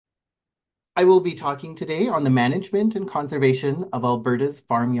I will be talking today on the management and conservation of Alberta's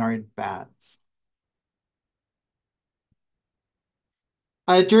farmyard bats.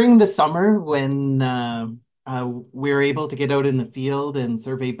 During the summer, when we're able to get out in the field and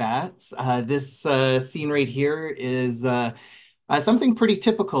survey bats, this scene right here is something pretty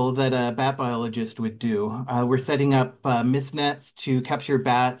typical that a bat biologist would do. We're setting up mist nets to capture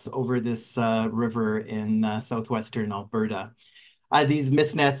bats over this river in southwestern Alberta. These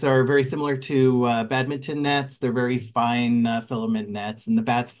mist nets are very similar to badminton nets. They're very fine filament nets, and the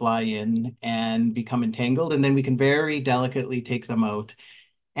bats fly in and become entangled, and then we can very delicately take them out.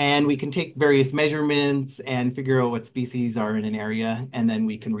 And we can take various measurements and figure out what species are in an area, and then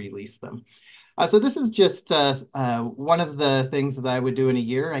we can release them. So this is just one of the things that I would do in a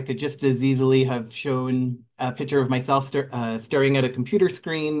year. I could just as easily have shown a picture of myself staring at a computer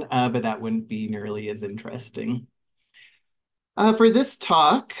screen, but that wouldn't be nearly as interesting. For this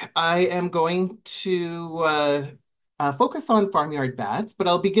talk, I am going to focus on farmyard bats, but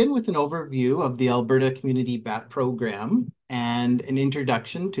I'll begin with an overview of the Alberta Community Bat Program and an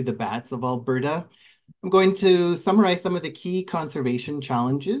introduction to the bats of Alberta. I'm going to summarize some of the key conservation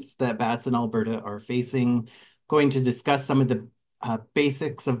challenges that bats in Alberta are facing, going to discuss some of the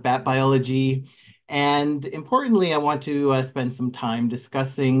basics of bat biology, and importantly, I want to spend some time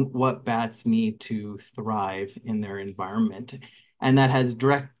discussing what bats need to thrive in their environment. And that has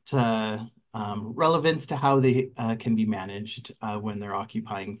direct relevance to how they can be managed when they're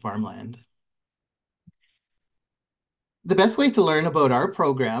occupying farmland. The best way to learn about our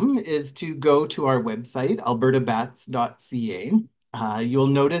program is to go to our website, albertabats.ca. You'll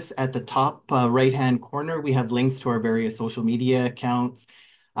notice at the top right-hand corner, we have links to our various social media accounts.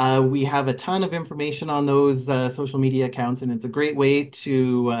 We have a ton of information on those social media accounts, and it's a great way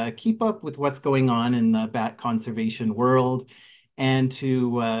to keep up with what's going on in the bat conservation world and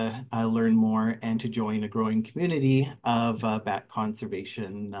to learn more and to join a growing community of bat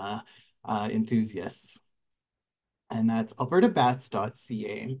conservation enthusiasts. And that's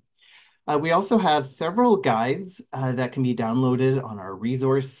albertabats.ca. We also have several guides that can be downloaded on our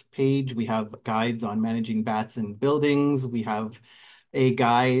resource page. We have guides on managing bats in buildings. We have a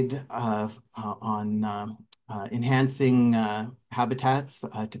guide on enhancing habitats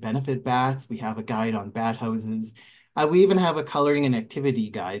to benefit bats. We have a guide on bat houses. We even have a coloring and activity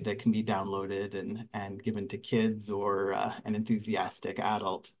guide that can be downloaded and given to kids or an enthusiastic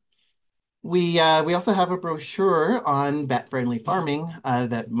adult. We also have a brochure on bat-friendly farming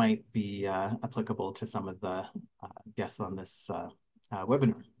that might be applicable to some of the guests on this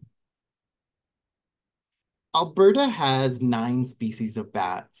webinar. Alberta has 9 species of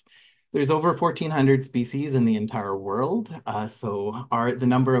bats. There's over 1,400 species in the entire world, so the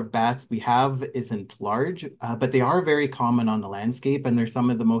number of bats we have isn't large, but they are very common on the landscape, and they're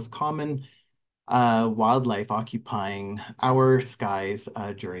some of the most common wildlife occupying our skies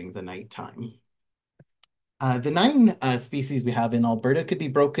during the nighttime. The 9 species we have in Alberta could be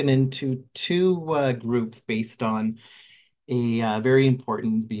broken into 2 groups based on a very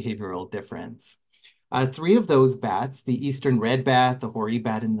important behavioral difference. 3 of those bats, the eastern red bat, the hoary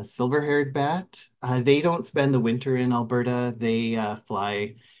bat, and the silver-haired bat, they don't spend the winter in Alberta. They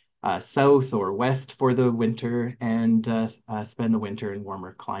fly south or west for the winter and spend the winter in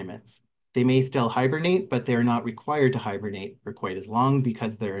warmer climates. They may still hibernate, but they're not required to hibernate for quite as long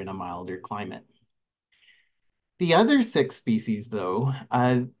because they're in a milder climate. The other 6 species, though,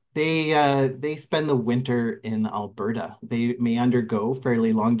 they spend the winter in Alberta. They may undergo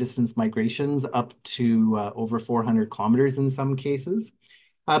fairly long distance migrations up to over 400 kilometers in some cases,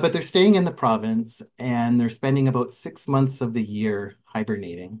 but they're staying in the province and they're spending about 6 months of the year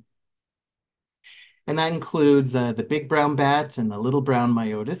hibernating. And that includes the big brown bat and the little brown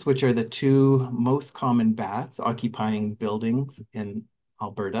myotis, which are the 2 most common bats occupying buildings in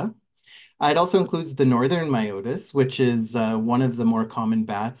Alberta. It also includes the northern myotis, which is one of the more common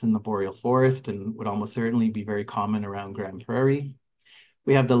bats in the boreal forest and would almost certainly be very common around Grand Prairie.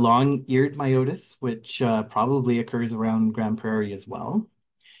 We have the long-eared myotis, which probably occurs around Grand Prairie as well.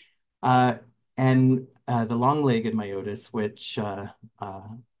 And the long-legged myotis, which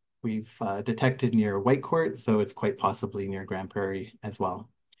we've detected near Whitecourt, so it's quite possibly near Grand Prairie as well.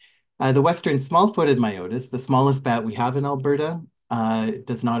 The western small-footed myotis, the smallest bat we have in Alberta,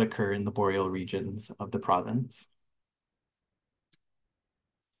 does not occur in the boreal regions of the province.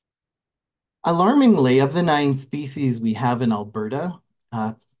 Alarmingly, of the 9 species we have in Alberta,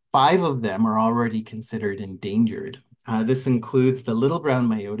 5 of them are already considered endangered. This includes the little brown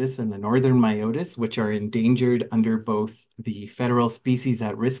myotis and the northern myotis, which are endangered under both the Federal Species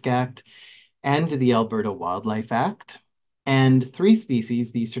at Risk Act and the Alberta Wildlife Act. And 3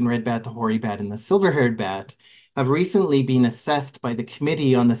 species, the eastern red bat, the hoary bat, and the silver-haired bat, have recently been assessed by the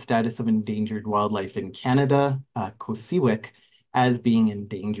Committee on the Status of Endangered Wildlife in Canada, COSEWIC, as being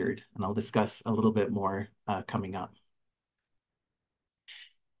endangered. And I'll discuss a little bit more coming up.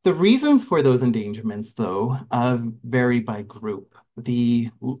 The reasons for those endangerments, though, vary by group. The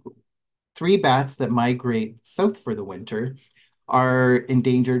 3 bats that migrate south for the winter are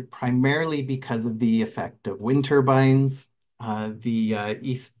endangered primarily because of the effect of wind turbines. The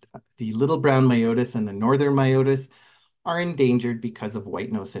little brown myotis and the northern myotis are endangered because of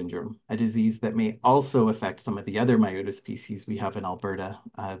white nose syndrome, a disease that may also affect some of the other myotis species we have in Alberta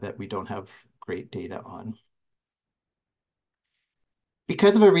that we don't have great data on.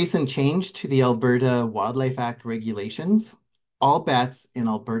 Because of a recent change to the Alberta Wildlife Act regulations, all bats in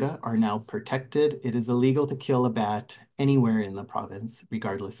Alberta are now protected. It is illegal to kill a bat anywhere in the province,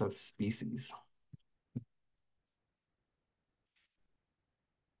 regardless of species.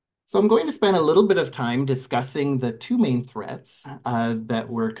 So I'm going to spend a little bit of time discussing the 2 main threats that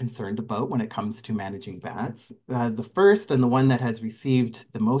we're concerned about when it comes to managing bats. The first, and the one that has received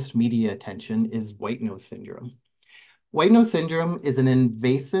the most media attention, is white nose syndrome. White nose syndrome is an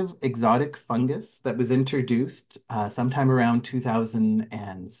invasive exotic fungus that was introduced sometime around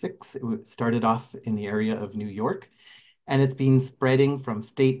 2006. It started off in the area of New York, and it's been spreading from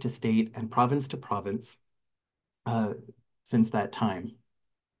state to state and province to province since that time.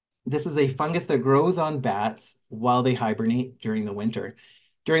 This is a fungus that grows on bats while they hibernate during the winter.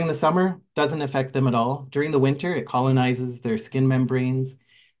 During the summer, doesn't affect them at all. During the winter, it colonizes their skin membranes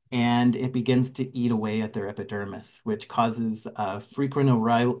and it begins to eat away at their epidermis, which causes frequent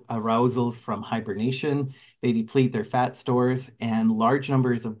arousals from hibernation. They deplete their fat stores, and large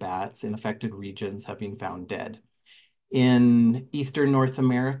numbers of bats in affected regions have been found dead. In Eastern North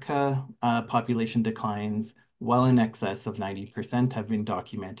America, population declines well in excess of 90% have been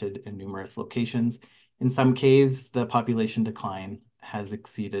documented in numerous locations. In some caves, the population decline has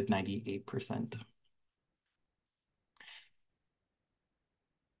exceeded 98%.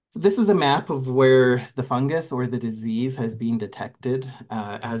 So this is a map of where the fungus or the disease has been detected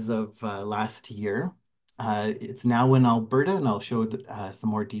as of last year. It's now in Alberta, and I'll show some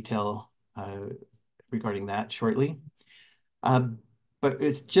more detail regarding that shortly. But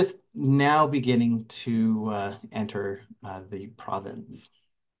it's just now beginning to enter the province.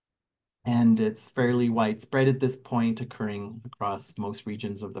 And it's fairly widespread at this point, occurring across most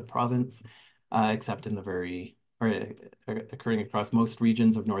regions of the province, except in the occurring across most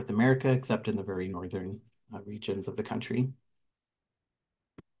regions of North America, except in the very northern regions of the country.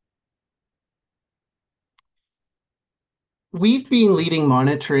 We've been leading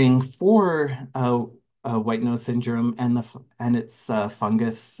monitoring for white nose syndrome and its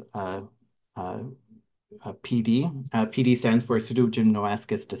fungus PD. PD stands for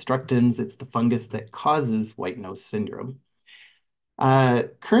Pseudogymnoascus destructans. It's the fungus that causes white nose syndrome.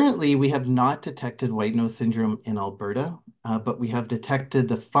 Currently, we have not detected white nose syndrome in Alberta, but we have detected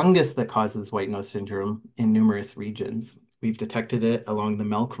the fungus that causes white nose syndrome in numerous regions. We've detected it along the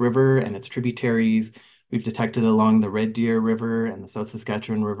Milk River and its tributaries. We've detected it along the Red Deer River and the South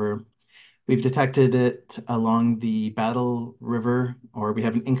Saskatchewan River. We've detected it along the Battle River, or we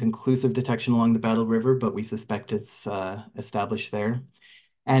have an inconclusive detection along the Battle River, but we suspect it's established there.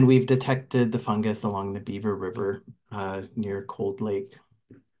 And we've detected the fungus along the Beaver River near Cold Lake.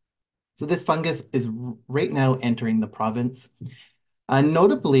 So this fungus is right now entering the province.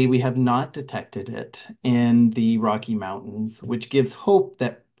 Notably, we have not detected it in the Rocky Mountains, which gives hope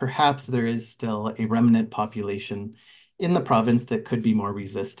that perhaps there is still a remnant population in the province that could be more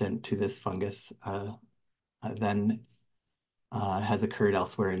resistant to this fungus than has occurred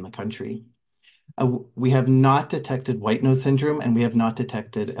elsewhere in the country. We have not detected white nose syndrome, and we have not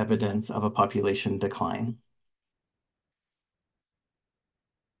detected evidence of a population decline.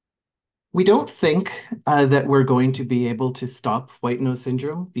 We don't think that we're going to be able to stop white nose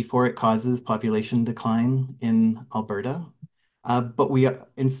syndrome before it causes population decline in Alberta, but we are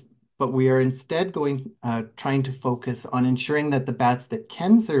instead trying to focus on ensuring that the bats that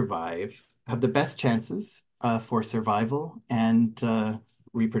can survive have the best chances for survival and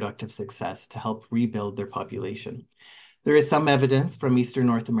reproductive success to help rebuild their population. There is some evidence from Eastern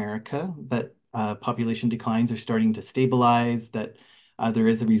North America that population declines are starting to stabilize, that there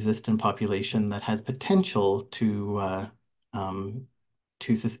is a resistant population that has potential to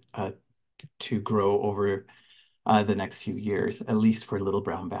grow over the next few years, at least for little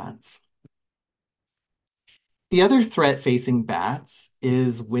brown bats. The other threat facing bats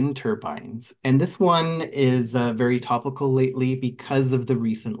is wind turbines, and this one is very topical lately because of the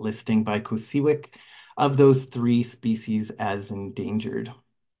recent listing by COSEWIC of those 3 species as endangered.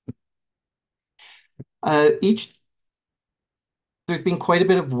 There's been quite a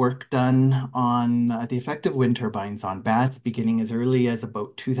bit of work done on the effect of wind turbines on bats, beginning as early as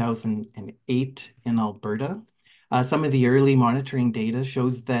about 2008 in Alberta. Some of the early monitoring data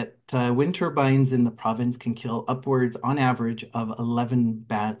shows that wind turbines in the province can kill upwards, on average, of 11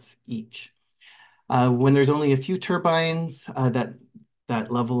 bats each. When there's only a few turbines,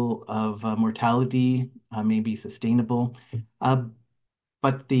 that level of mortality may be sustainable.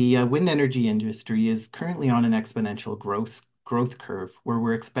 But the wind energy industry is currently on an exponential growth curve where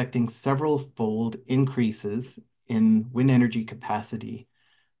we're expecting several-fold increases in wind energy capacity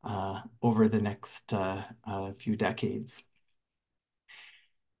over the next few decades.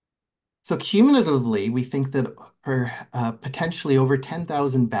 So cumulatively, we think that potentially over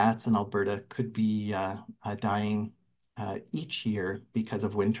 10,000 bats in Alberta could be dying each year because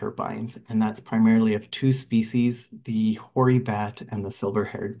of wind turbines, and that's primarily of 2 species, the hoary bat and the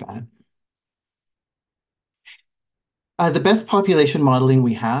silver-haired bat. The best population modeling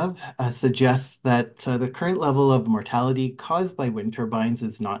we have suggests that the current level of mortality caused by wind turbines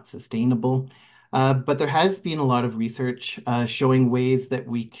is not sustainable, but there has been a lot of research showing ways that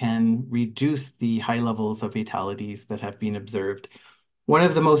we can reduce the high levels of fatalities that have been observed. One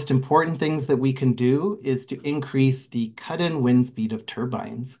of the most important things that we can do is to increase the cut-in wind speed of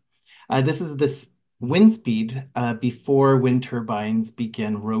turbines. This is the wind speed before wind turbines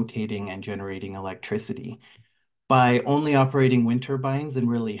begin rotating and generating electricity. By only operating wind turbines in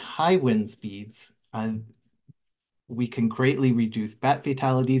really high wind speeds, we can greatly reduce bat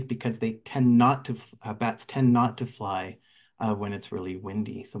fatalities because bats tend not to fly when it's really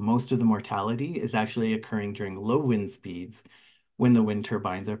windy. So most of the mortality is actually occurring during low wind speeds when the wind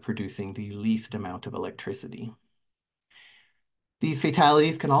turbines are producing the least amount of electricity. These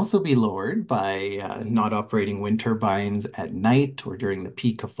fatalities can also be lowered by not operating wind turbines at night or during the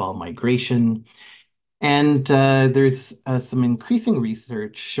peak of fall migration. And there's some increasing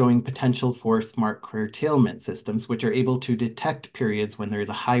research showing potential for smart curtailment systems, which are able to detect periods when there's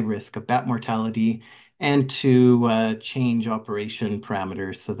a high risk of bat mortality and to change operation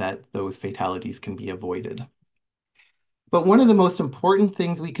parameters so that those fatalities can be avoided. But one of the most important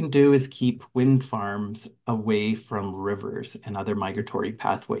things we can do is keep wind farms away from rivers and other migratory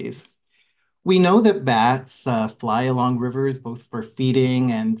pathways. We know that bats fly along rivers both for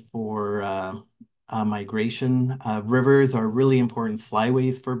feeding and for migration. Rivers are really important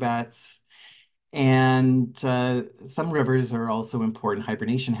flyways for bats. And some rivers are also important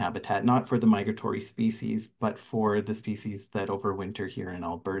hibernation habitat, not for the migratory species, but for the species that overwinter here in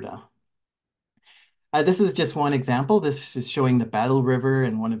Alberta. This is just one example. This is showing the Battle River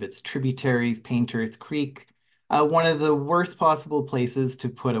and one of its tributaries, Paint Earth Creek. One of the worst possible places to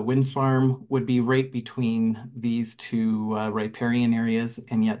put a wind farm would be right between these two riparian areas,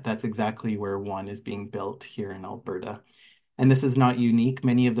 and yet that's exactly where one is being built here in Alberta. And this is not unique.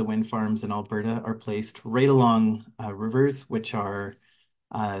 Many of the wind farms in Alberta are placed right along rivers, which are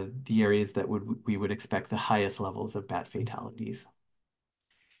the areas that we would expect the highest levels of bat fatalities.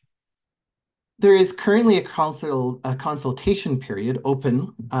 There is currently a consultation period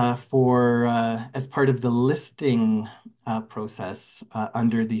open as part of the listing process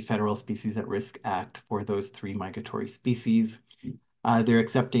under the Federal Species at Risk Act for those 3 migratory species. They're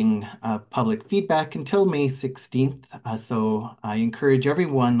accepting public feedback until May 16th. So I encourage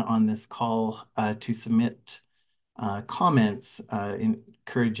everyone on this call to submit comments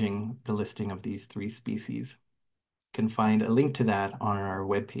encouraging the listing of these 3 species. You can find a link to that on our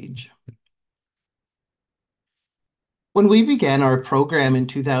webpage. When we began our program in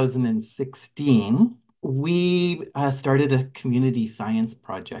 2016, we started a community science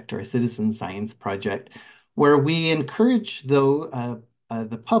project or a citizen science project where we encourage the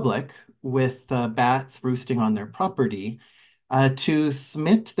public with bats roosting on their property to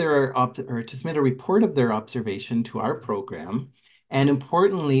submit a report of their observation to our program, and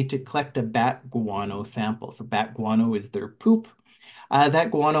importantly, to collect a bat guano sample. So bat guano is their poop. That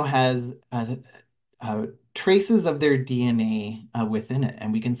guano has traces of their DNA within it,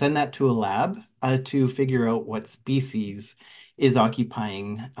 and we can send that to a lab to figure out what species is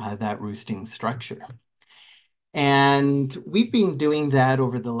occupying that roosting structure. And we've been doing that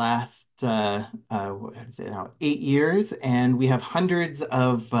over the last 8 years, and we have hundreds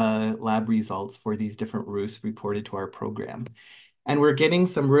of lab results for these different roosts reported to our program. And we're getting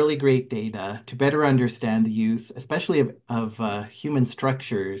some really great data to better understand the use, especially of human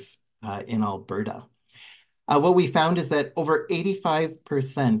structures in Alberta. What we found is that over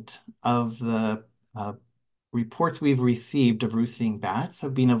 85% of the reports we've received of roosting bats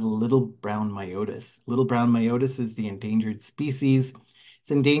have been of little brown myotis. Little brown myotis is the endangered species.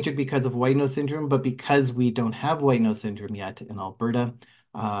 It's endangered because of white nose syndrome, but because we don't have white nose syndrome yet in Alberta,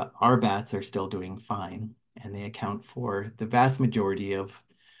 our bats are still doing fine, and they account for the vast majority of,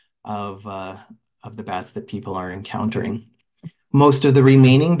 uh, of the bats that people are encountering. Most of the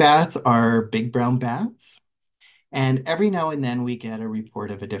remaining bats are big brown bats. And every now and then we get a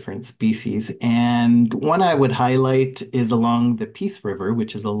report of a different species. And one I would highlight is along the Peace River,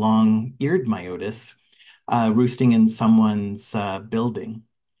 which is a long-eared myotis, roosting in someone's building.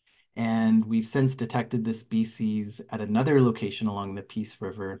 And we've since detected this species at another location along the Peace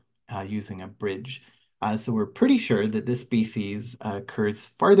River using a bridge. So we're pretty sure that this species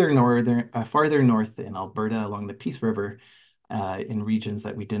occurs farther north in Alberta along the Peace River in regions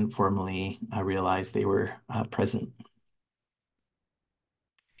that we didn't formally realize they were present.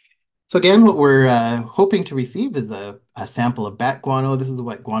 So again, what we're hoping to receive is a sample of bat guano. This is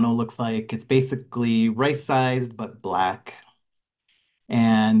what guano looks like. It's basically rice-sized but black.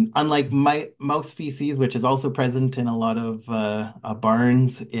 And unlike mouse feces, which is also present in a lot of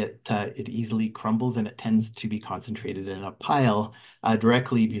barns, it easily crumbles and it tends to be concentrated in a pile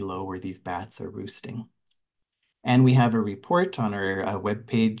directly below where these bats are roosting. And we have a report on our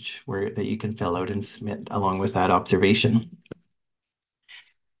webpage that you can fill out and submit along with that observation.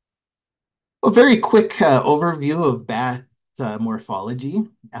 A very quick overview of bat morphology.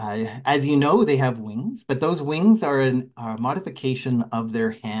 As you know, they have wings, but those wings are a modification of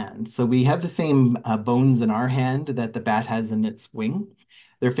their hand. So we have the same bones in our hand that the bat has in its wing.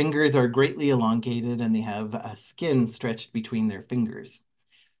 Their fingers are greatly elongated and they have a skin stretched between their fingers.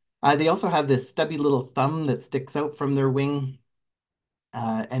 They also have this stubby little thumb that sticks out from their wing.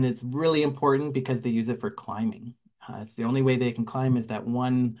 And it's really important because they use it for climbing. It's the only way they can climb is that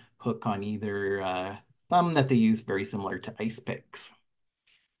one hook on either thumb that they use, very similar to ice picks.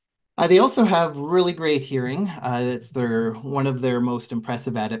 They also have really great hearing. It's one of their most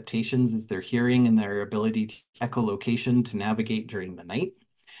impressive adaptations is their hearing and their ability to echolocation to navigate during the night.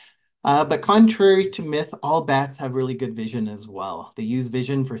 But contrary to myth, all bats have really good vision as well. They use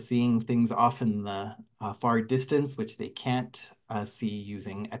vision for seeing things off in the far distance, which they can't see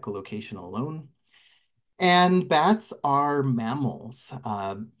using echolocation alone. And bats are mammals.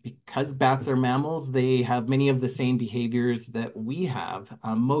 Because bats are mammals, they have many of the same behaviors that we have.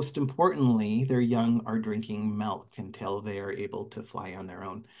 Most importantly, their young are drinking milk until they are able to fly on their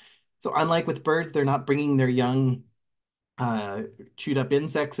own. So unlike with birds, they're not bringing their young chewed up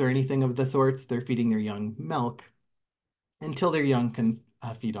insects or anything of the sorts. They're feeding their young milk until their young can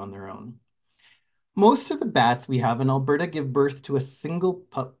feed on their own. Most of the bats we have in Alberta give birth to a single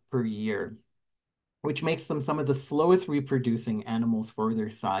pup per year, which makes them some of the slowest reproducing animals for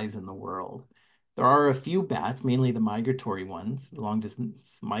their size in the world. There are a few bats, mainly the migratory ones,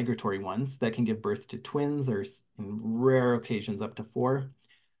 long-distance migratory ones, that can give birth to twins or in rare occasions up to 4.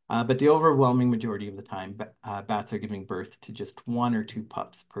 But the overwhelming majority of the time, bats are giving birth to just 1 or 2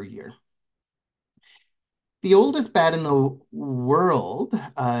 pups per year. The oldest bat in the world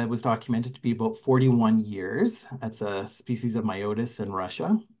was documented to be about 41 years. That's a species of myotis in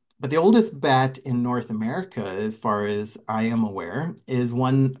Russia. But the oldest bat in North America, as far as I am aware, is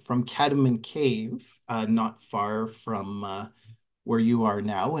one from Catamount Cave, not far from where you are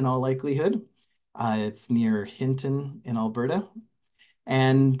now in all likelihood. It's near Hinton in Alberta.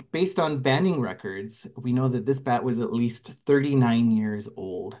 And based on banding records, we know that this bat was at least 39 years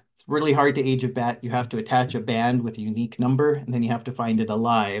old. It's really hard to age a bat. You have to attach a band with a unique number, and then you have to find it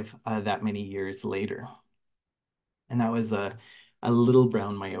alive that many years later. And that was a little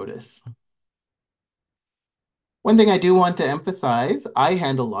brown myotis. One thing I do want to emphasize, I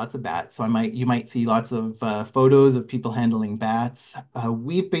handle lots of bats, so you might see lots of photos of people handling bats.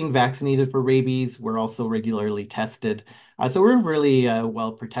 We've been vaccinated for rabies. We're also regularly tested. So we're really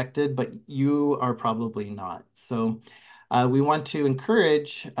well protected, but you are probably not. So we want to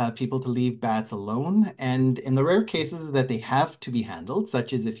encourage people to leave bats alone. And in the rare cases that they have to be handled,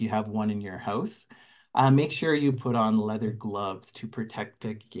 such as if you have one in your house, make sure you put on leather gloves to protect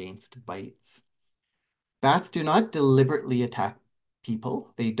against bites. Bats do not deliberately attack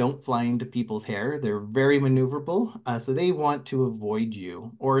people. They don't fly into people's hair. They're very maneuverable, so they want to avoid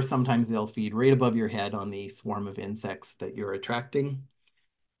you, or sometimes they'll feed right above your head on the swarm of insects that you're attracting.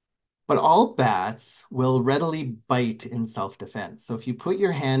 But all bats will readily bite in self-defense. So if you put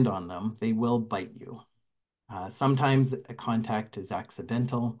your hand on them, they will bite you. Sometimes a contact is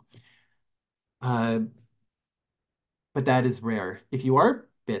accidental, but that is rare. If you are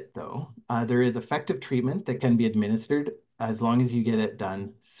bit, though, there is effective treatment that can be administered as long as you get it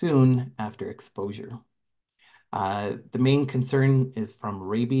done soon after exposure. The main concern is from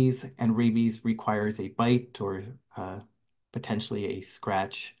rabies, and rabies requires a bite or potentially a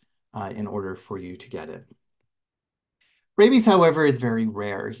scratch in order for you to get it. Rabies, however, is very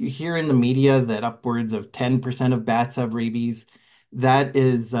rare. You hear in the media that upwards of 10% of bats have rabies. That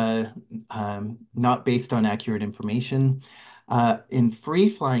is not based on accurate information. In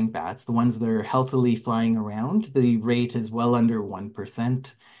free-flying bats, the ones that are healthily flying around, the rate is well under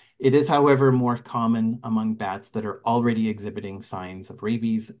 1%. It is, however, more common among bats that are already exhibiting signs of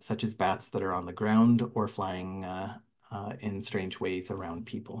rabies, such as bats that are on the ground or flying in strange ways around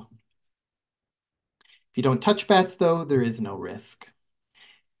people. If you don't touch bats, though, there is no risk.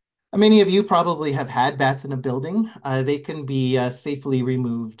 Many of you probably have had bats in a building. They can be safely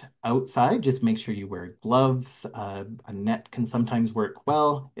removed outside. Just make sure you wear gloves. A net can sometimes work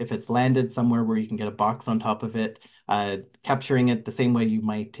well. If it's landed somewhere where you can get a box on top of it, capturing it the same way you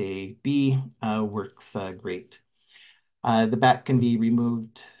might a bee works great. The bat can be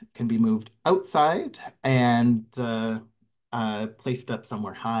moved outside and placed up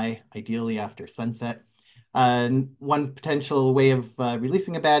somewhere high, ideally after sunset. One potential way of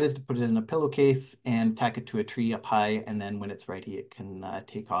releasing a bat is to put it in a pillowcase and tack it to a tree up high, and then when it's ready, it can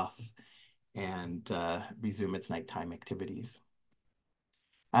take off and resume its nighttime activities.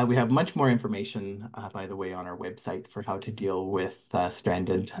 We have much more information, by the way, on our website for how to deal with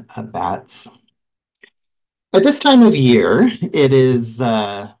stranded bats. At this time of year, it is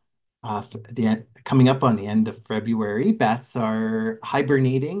coming up on the end of February. Bats are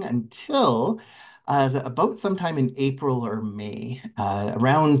hibernating until about sometime in April or May.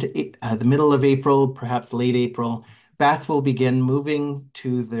 Around the middle of April, perhaps late April, bats will begin moving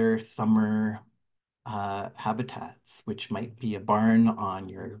to their summer habitats, which might be a barn on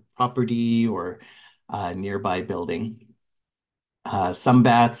your property or a nearby building. Some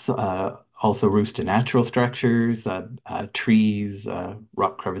bats also roost in natural structures, trees,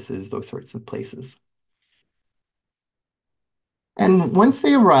 rock crevices, those sorts of places. And once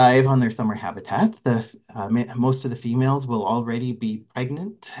they arrive on their summer habitat, most of the females will already be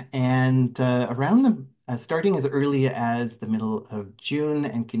pregnant, and starting as early as the middle of June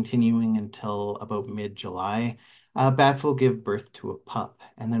and continuing until about mid-July, bats will give birth to a pup.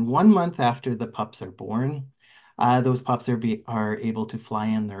 And then 1 month after the pups are born, those pups are able to fly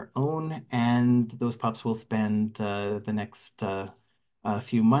on their own, and those pups will spend the next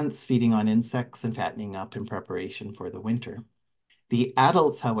few months feeding on insects and fattening up in preparation for the winter. The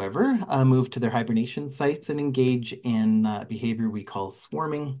adults, however, move to their hibernation sites and engage in behavior we call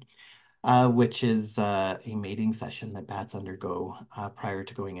swarming, which is a mating session that bats undergo prior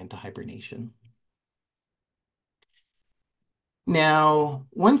to going into hibernation. Now,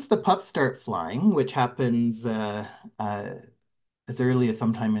 once the pups start flying, which happens as early as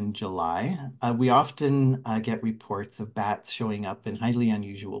sometime in July, we often get reports of bats showing up in highly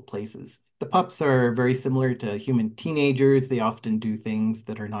unusual places. The pups are very similar to human teenagers. They often do things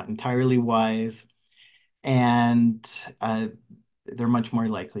that are not entirely wise, and they're much more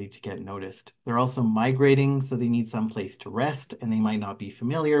likely to get noticed. They're also migrating, so they need some place to rest, and they might not be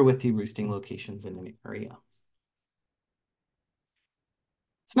familiar with the roosting locations in an area.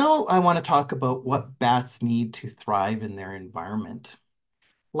 So now I want to talk about what bats need to thrive in their environment.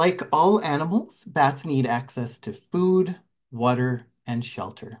 Like all animals, bats need access to food, water, and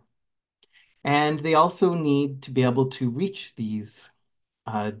shelter. And they also need to be able to reach these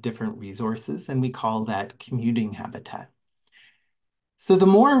different resources, and we call that commuting habitat. So the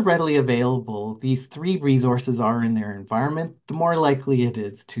more readily available these three resources are in their environment, the more likely it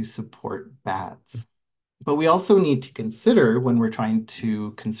is to support bats. But we also need to consider, when we're trying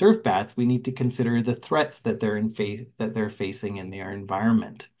to conserve bats, we need to consider the threats that they're facing in their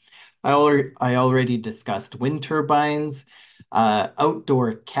environment. I already discussed wind turbines.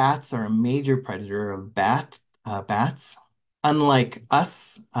 Outdoor cats are a major predator of bats. Unlike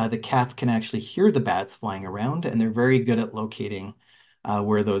us, the cats can actually hear the bats flying around, and they're very good at locating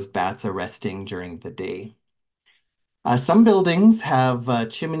where those bats are resting during the day. Some buildings have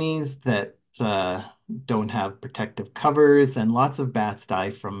chimneys that don't have protective covers, and lots of bats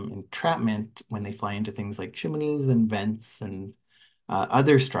die from entrapment when they fly into things like chimneys and vents and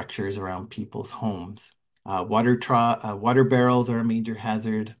other structures around people's homes. Water barrels are a major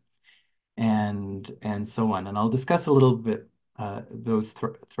hazard, and so on. And I'll discuss a little bit those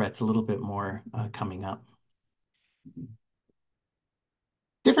threats a little bit more coming up.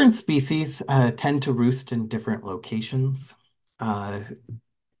 Different species tend to roost in different locations,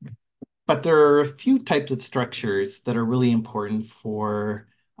 but there are a few types of structures that are really important for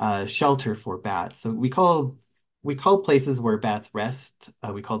shelter for bats. So we call places where bats rest,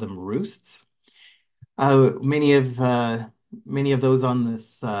 we call them roosts. Many of those on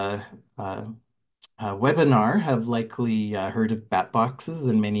this webinar have likely heard of bat boxes,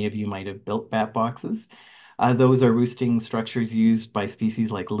 and many of you might have built bat boxes. Those are roosting structures used by species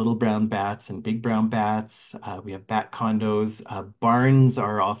like little brown bats and big brown bats. We have bat condos. Barns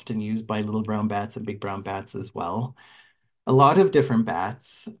are often used by little brown bats and big brown bats as well. A lot of different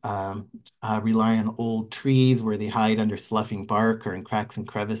bats rely on old trees where they hide under sloughing bark or in cracks and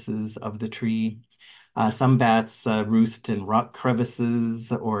crevices of the tree. Some bats roost in rock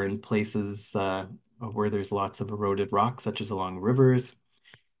crevices or in places where there's lots of eroded rock, such as along rivers.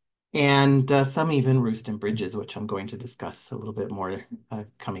 And some even roost in bridges, which I'm going to discuss a little bit more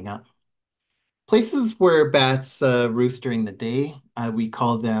coming up. Places where bats roost during the day, we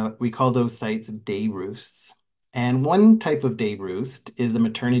call those sites day roosts. And one type of day roost is the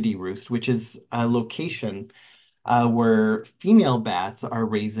maternity roost, which is a location where female bats are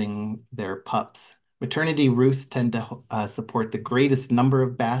raising their pups. Maternity roosts tend to support the greatest number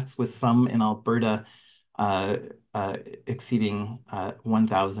of bats, with some in Alberta uh, exceeding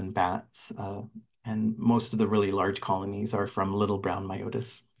 1,000 bats. And most of the really large colonies are from little brown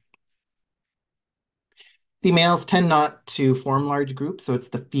myotis. The males tend not to form large groups, so it's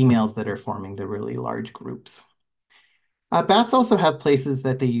the females that are forming the really large groups. Bats also have places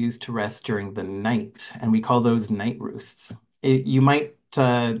that they use to rest during the night, and we call those night roosts. You might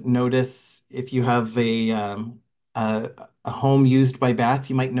notice if you have a home used by bats,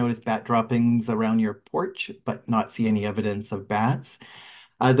 you might notice bat droppings around your porch, but not see any evidence of bats.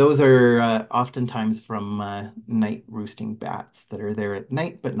 Those are oftentimes from night roosting bats that are there at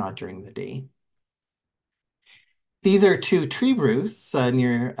night, but not during the day. These are two tree roosts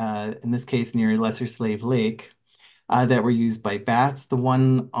in this case, near Lesser Slave Lake. That were used by bats. The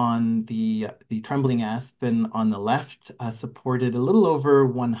one on the trembling aspen on the left supported a little over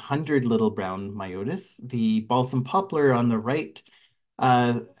 100 little brown myotis. The balsam poplar on the right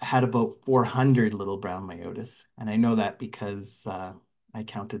had about 400 little brown myotis. And I know that because I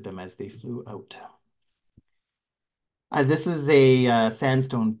counted them as they flew out. This is a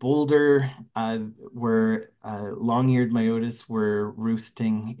sandstone boulder where long-eared myotis were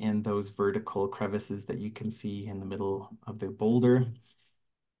roosting in those vertical crevices that you can see in the middle of the boulder.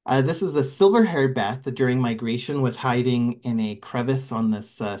 This is a silver-haired bat that during migration was hiding in a crevice on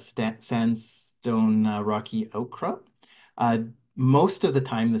this sandstone rocky outcrop. Most of the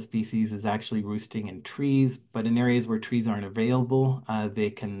time, the species is actually roosting in trees, but in areas where trees aren't available, they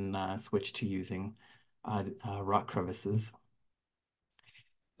can switch to using rock crevices.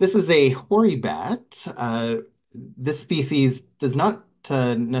 This is a hoary bat. This species does not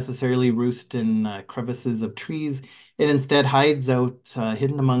necessarily roost in crevices of trees. It instead hides out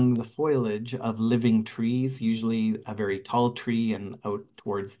hidden among the foliage of living trees, usually a very tall tree and out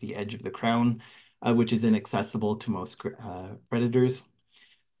towards the edge of the crown, which is inaccessible to most predators.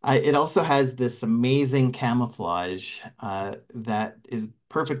 It also has this amazing camouflage that is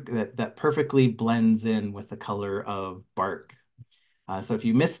perfect, that perfectly blends in with the color of bark. So if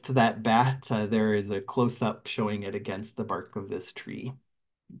you missed that bat, there is a close-up showing it against the bark of this tree.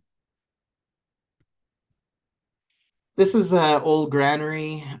 This is an old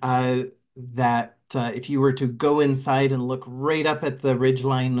granary that if you were to go inside and look right up at the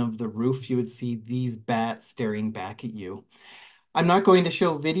ridgeline of the roof, you would see these bats staring back at you. I'm not going to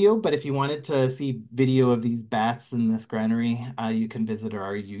show video, but if you wanted to see video of these bats in this granary, you can visit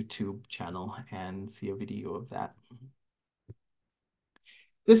our YouTube channel and see a video of that.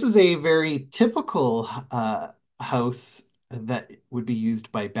 This is a very typical house that would be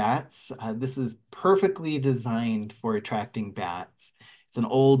used by bats. This is perfectly designed for attracting bats. It's an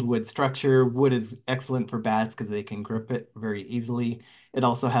old wood structure. Wood is excellent for bats because they can grip it very easily. It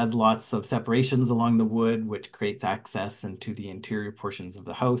also has lots of separations along the wood, which creates access into the interior portions of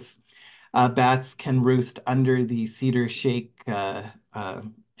the house. Bats can roost under the cedar shake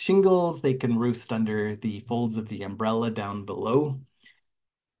shingles. They can roost under the folds of the umbrella down below.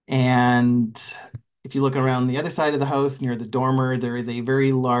 And if you look around the other side of the house near the dormer, there is a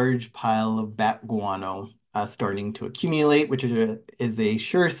very large pile of bat guano starting to accumulate, which is a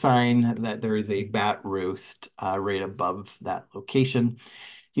sure sign that there is a bat roost right above that location.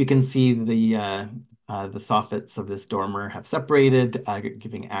 You can see the soffits of this dormer have separated,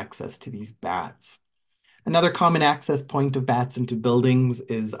 giving access to these bats. Another common access point of bats into buildings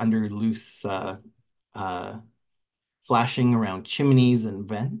is under loose flashing around chimneys and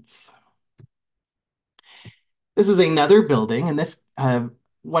vents. This is another building, and this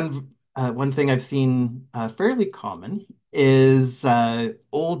one thing I've seen fairly common is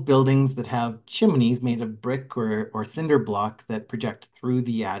old buildings that have chimneys made of brick or cinder block that project through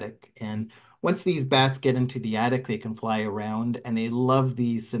the attic. And Once these bats get into the attic, they can fly around, and they love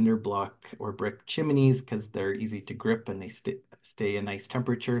these cinder block or brick chimneys because they're easy to grip and they stay a nice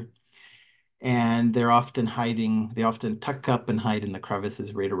temperature. And they're often hiding, they often tuck up and hide in the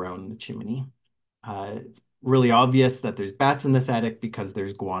crevices right around the chimney. It's really obvious that there's bats in this attic because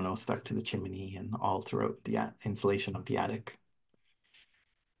there's guano stuck to the chimney and all throughout the insulation of the attic.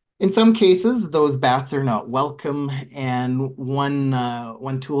 In some cases, those bats are not welcome, and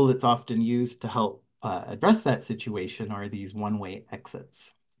one tool that's often used to help address that situation are these one-way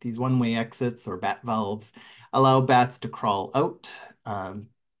exits. These one-way exits or bat valves allow bats to crawl out,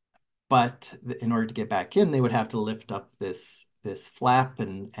 but in order to get back in, they would have to lift up this flap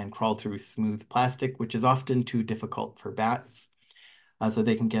and crawl through smooth plastic, which is often too difficult for bats, so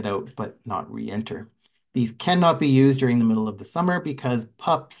they can get out but not re-enter. These cannot be used during the middle of the summer because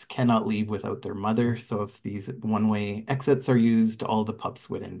pups cannot leave without their mother. So if these one-way exits are used, all the pups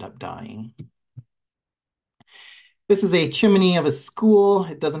would end up dying. This is a chimney of a school.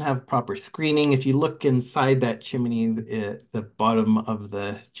 It doesn't have proper screening. If you look inside that chimney, the bottom of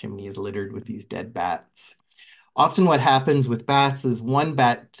the chimney is littered with these dead bats. Often what happens with bats is one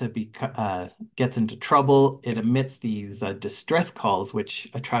bat gets into trouble. It emits these distress calls, which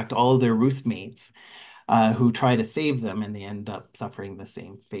attract all of their roost mates who try to save them, and they end up suffering the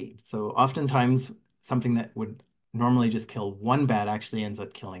same fate. So oftentimes something that would normally just kill one bat actually ends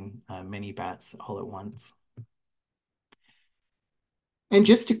up killing many bats all at once. And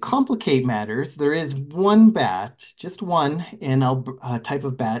just to complicate matters, there is one bat, just one type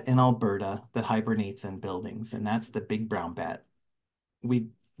of bat in Alberta that hibernates in buildings, and that's the big brown bat. We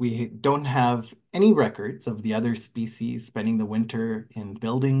don't have any records of the other species spending the winter in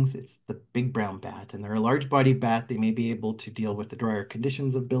buildings. It's the big brown bat, and they're a large-bodied bat. They may be able to deal with the drier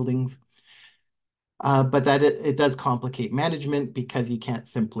conditions of buildings, but it does complicate management because you can't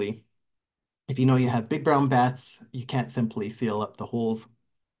simply, if you know you have big brown bats, you can't simply seal up the holes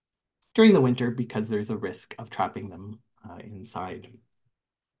during the winter because there's a risk of trapping them inside.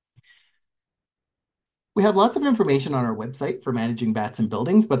 We have lots of information on our website for managing bats in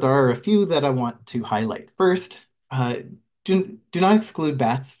buildings, but there are a few that I want to highlight. First, do not exclude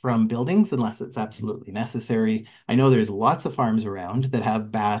bats from buildings unless it's absolutely necessary. I know there's lots of farms around that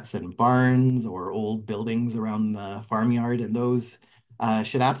have bats in barns or old buildings around the farmyard, and those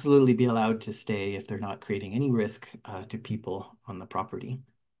should absolutely be allowed to stay if they're not creating any risk to people on the property.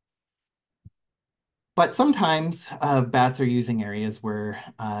 But sometimes bats are using areas where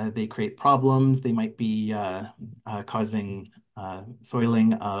they create problems. They might be causing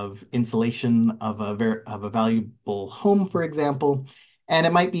soiling of insulation of a valuable home, for example, and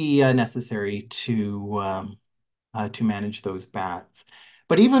it might be necessary to manage those bats.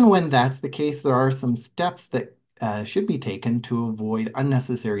 But even when that's the case, there are some steps that should be taken to avoid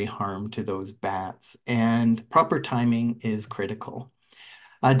unnecessary harm to those bats, and proper timing is critical.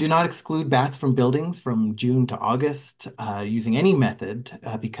 Do not exclude bats from buildings from June to August using any method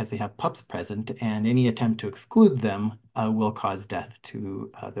because they have pups present, and any attempt to exclude them will cause death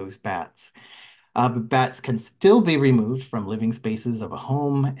to those bats. But bats can still be removed from living spaces of a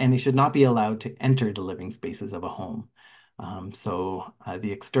home, and they should not be allowed to enter the living spaces of a home. So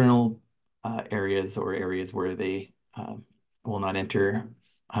the external areas or areas where they will not enter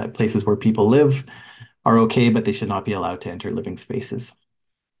places where people live are okay, but they should not be allowed to enter living spaces.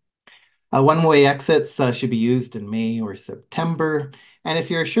 One-way exits should be used in May or September. And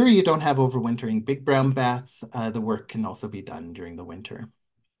if you're sure you don't have overwintering big brown bats, the work can also be done during the winter.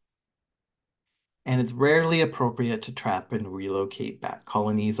 And it's rarely appropriate to trap and relocate bat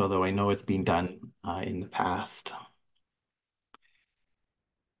colonies, although I know it's been done in the past.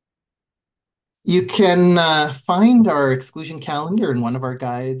 You can find our exclusion calendar in one of our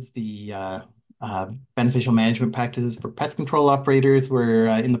guides, the beneficial management practices for pest control operators. We're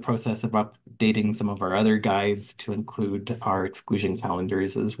in the process of updating some of our other guides to include our exclusion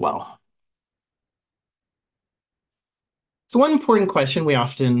calendars as well. So one important question we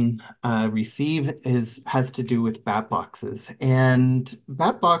often receive has to do with bat boxes. And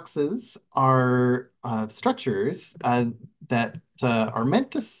bat boxes are structures that are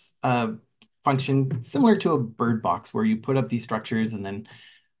meant to function similar to a bird box, where you put up these structures and then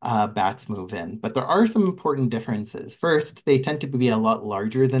bats move in. But there are some important differences. First, they tend to be a lot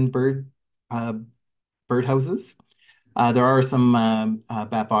larger than birdhouses. There are some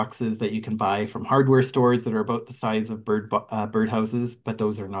bat boxes that you can buy from hardware stores that are about the size of birdhouses, but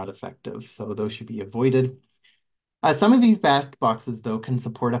those are not effective, so those should be avoided. Some of these bat boxes, though, can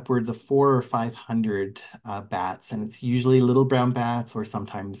support upwards of 400 or 500 bats, and it's usually little brown bats or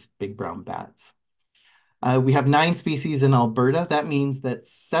sometimes big brown bats. We have 9 species in Alberta. That means that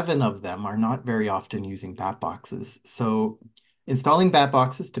 7 of them are not very often using bat boxes. So installing bat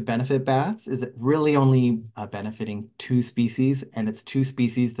boxes to benefit bats is really only benefiting 2 species, and it's 2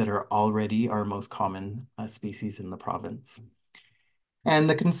 species that are already our most common species in the province. And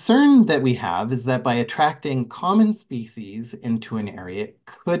the concern that we have is that by attracting common species into an area, it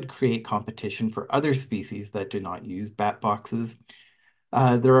could create competition for other species that do not use bat boxes.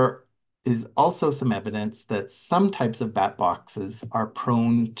 Is also some evidence that some types of bat boxes are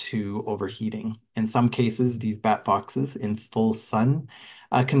prone to overheating. In some cases, these bat boxes in full sun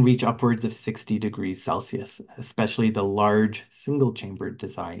can reach upwards of 60 degrees Celsius, especially the large single-chambered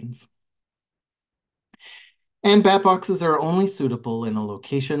designs. And bat boxes are only suitable in a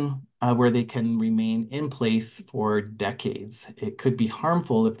location where they can remain in place for decades. It could be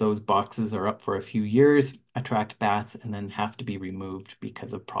harmful if those boxes are up for a few years, attract bats, and then have to be removed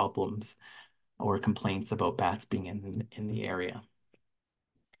because of problems or complaints about bats being in the area.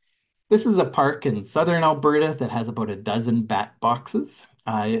 This is a park in southern Alberta that has about a dozen bat boxes.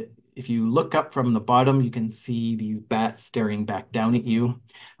 If you look up from the bottom, you can see these bats staring back down at you.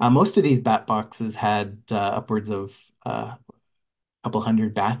 Most of these bat boxes had upwards of a couple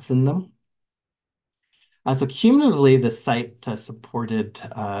hundred bats in them. So cumulatively, the site supported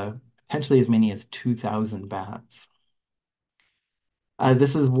potentially as many as 2,000 bats.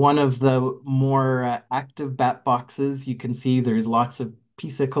 This is one of the more active bat boxes. You can see there's lots of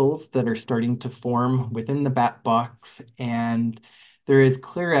vesicles that are starting to form within the bat box, and there is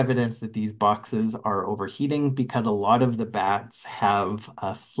clear evidence that these boxes are overheating because a lot of the bats have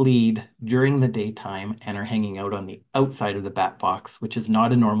fleed during the daytime and are hanging out on the outside of the bat box, which is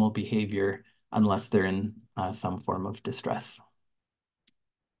not a normal behavior unless they're in some form of distress.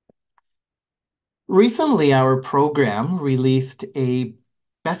 Recently, our program released a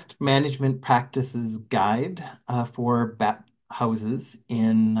best management practices guide for bat houses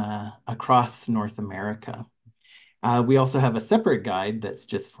in across North America. We also have a separate guide that's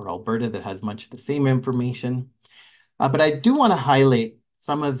just for Alberta that has much the same information. But I do want to highlight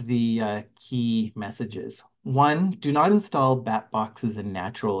some of the key messages. One, do not install bat boxes in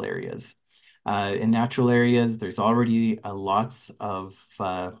natural areas. In natural areas, there's already lots of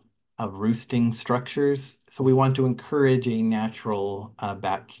roosting structures, so we want to encourage a natural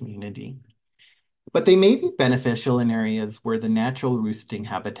bat community. But they may be beneficial in areas where the natural roosting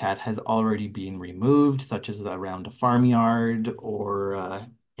habitat has already been removed, such as around a farmyard or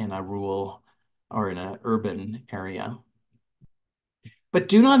in a rural or in an urban area. But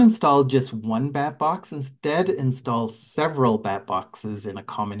do not install just one bat box. Instead, install several bat boxes in a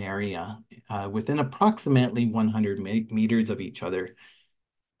common area within approximately 100 meters of each other.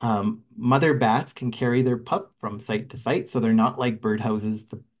 Mother bats can carry their pup from site to site, so they're not like birdhouses.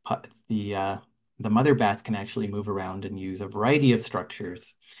 The mother bats can actually move around and use a variety of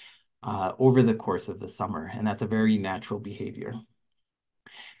structures over the course of the summer, and that's a very natural behavior.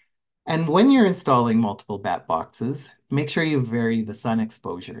 And when you're installing multiple bat boxes, make sure you vary the sun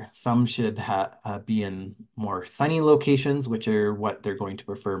exposure. Some should be in more sunny locations, which are what they're going to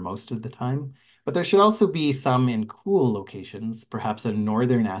prefer most of the time. But there should also be some in cool locations, perhaps a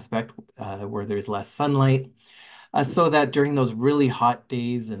northern aspect where there's less sunlight, so that during those really hot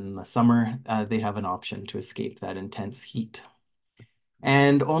days in the summer, they have an option to escape that intense heat.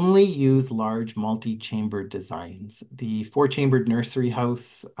 And only use large multi-chambered designs. The 4-chambered nursery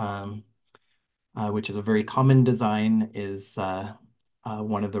house, which is a very common design, is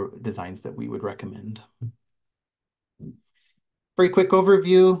one of the designs that we would recommend. Very quick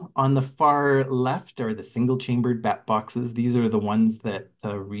overview. On the far left are the single-chambered bat boxes. These are the ones that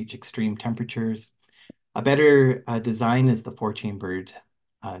reach extreme temperatures. A better design is the 4-chambered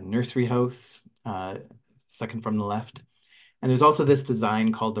nursery house, second from the left. And there's also this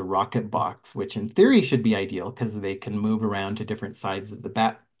design called the rocket box, which in theory should be ideal because they can move around to different sides of the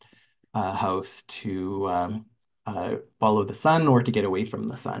bat house to follow the sun or to get away from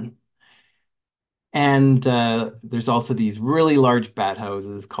the sun. And there's also these really large bat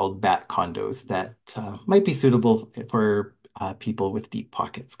houses called bat condos that might be suitable for people with deep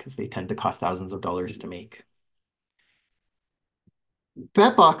pockets because they tend to cost thousands of dollars to make.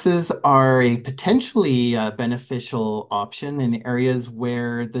 Bat boxes are a potentially beneficial option in areas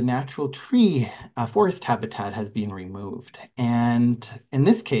where the natural tree forest habitat has been removed. And in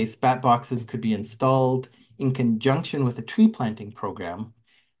this case, bat boxes could be installed in conjunction with a tree planting program.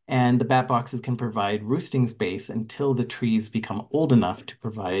 And the bat boxes can provide roosting space until the trees become old enough to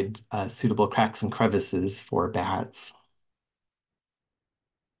provide suitable cracks and crevices for bats.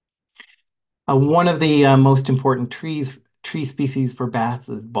 One of the most important tree species for bats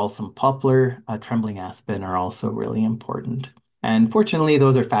is balsam poplar, trembling aspen are also really important. And fortunately,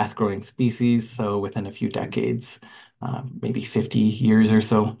 those are fast-growing species, so within a few decades, maybe 50 years or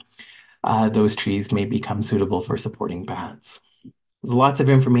so, those trees may become suitable for supporting bats. There's lots of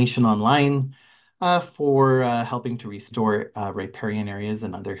information online for helping to restore riparian areas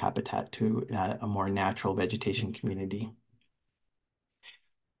and other habitat to a more natural vegetation community.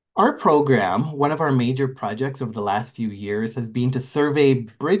 Our program, one of our major projects over the last few years, has been to survey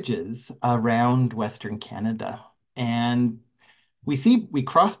bridges around Western Canada. And we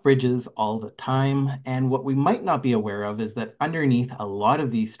cross bridges all the time. And what we might not be aware of is that underneath a lot of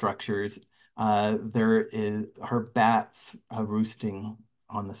these structures, there are bats roosting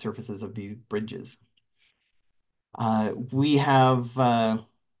on the surfaces of these bridges. We have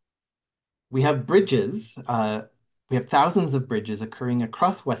bridges. We have thousands of bridges occurring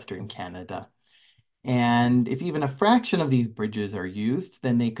across Western Canada. And if even a fraction of these bridges are used,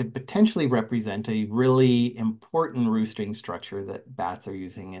 then they could potentially represent a really important roosting structure that bats are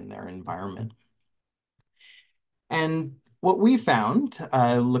using in their environment. And what we found,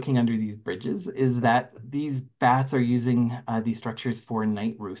 looking under these bridges, is that these bats are using these structures for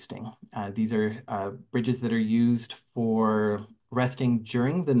night roosting. These are bridges that are used for resting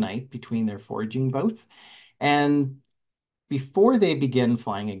during the night between their foraging bouts. And before they begin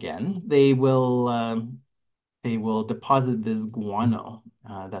flying again, they will deposit this guano.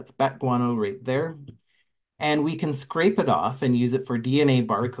 That's bat guano right there. And we can scrape it off and use it for DNA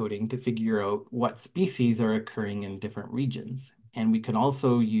barcoding to figure out what species are occurring in different regions. And we can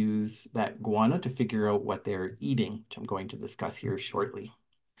also use that guano to figure out what they're eating, which I'm going to discuss here shortly.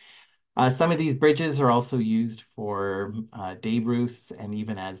 Some of these bridges are also used for day roosts and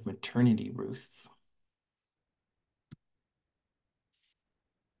even as maternity roosts.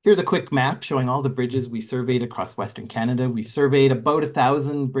 Here's a quick map showing all the bridges we surveyed across Western Canada. We've surveyed about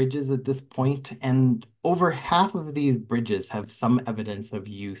 1,000 bridges at this point, and over half of these bridges have some evidence of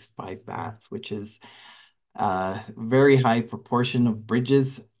use by bats, which is a very high proportion of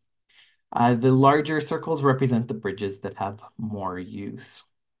bridges. The larger circles represent the bridges that have more use.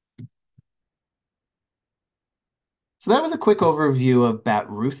 So that was a quick overview of bat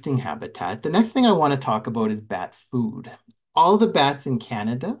roosting habitat. The next thing I want to talk about is bat food. All the bats in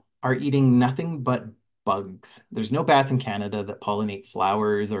Canada are eating nothing but bugs. There's no bats in Canada that pollinate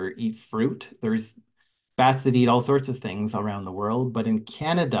flowers or eat fruit. There's bats that eat all sorts of things around the world, but in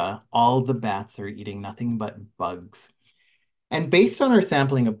Canada, all the bats are eating nothing but bugs. And based on our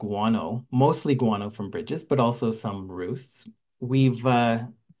sampling of guano, mostly guano from bridges, but also some roosts, we're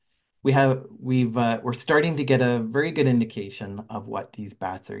starting to get a very good indication of what these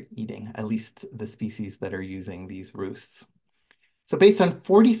bats are eating, at least the species that are using these roosts. So based on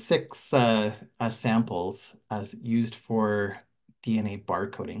 46 samples used for DNA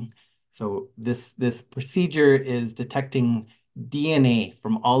barcoding, so this procedure is detecting DNA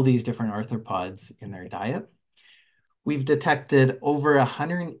from all these different arthropods in their diet. We've detected over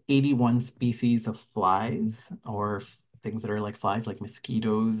 181 species of flies, or things that are like flies, like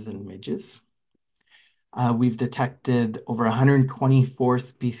mosquitoes and midges. We've detected over 124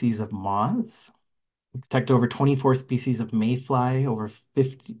 species of moths. We've detected over 24 species of mayfly, over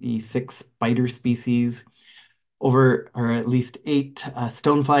 56 spider species, or at least 8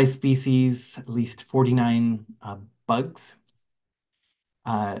 stonefly species, at least 49 bugs.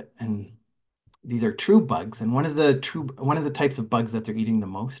 And these are true bugs. And one of the types of bugs that they're eating the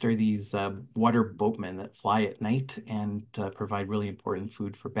most are these water boatmen that fly at night and provide really important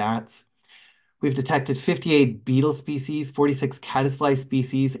food for bats. We've detected 58 beetle species, 46 caddisfly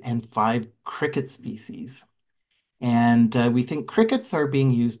species, and 5 cricket species. And we think crickets are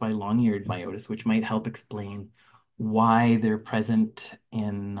being used by long-eared myotis, which might help explain why they're present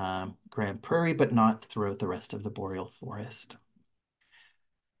in Grand Prairie, but not throughout the rest of the boreal forest.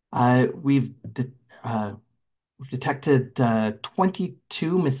 We've detected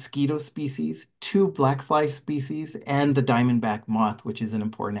 22 mosquito species, 2 blackfly species, and the diamondback moth, which is an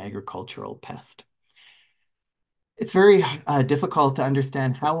important agricultural pest. It's very difficult to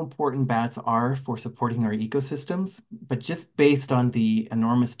understand how important bats are for supporting our ecosystems, but just based on the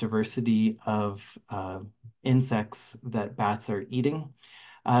enormous diversity of insects that bats are eating,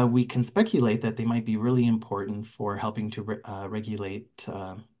 we can speculate that they might be really important for helping to regulate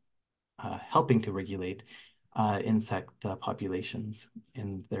insect populations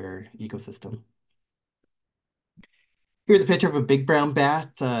in their ecosystem. Here's a picture of a big brown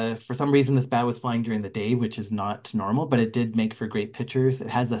bat. For some reason, this bat was flying during the day, which is not normal, but it did make for great pictures. It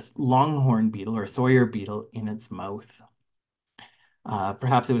has a longhorn beetle or Sawyer beetle in its mouth.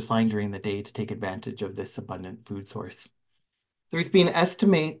 Perhaps it was flying during the day to take advantage of this abundant food source. There's been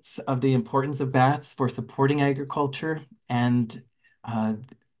estimates of the importance of bats for supporting agriculture, and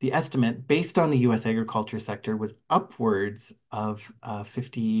the estimate based on the US agriculture sector was upwards of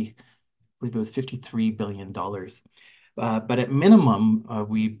 50, I believe it was $53 billion. But at minimum,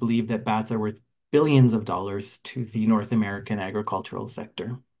 we believe that bats are worth billions of dollars to the North American agricultural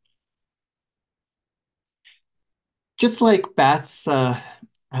sector. Just like bats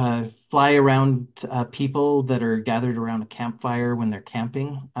fly around people that are gathered around a campfire when they're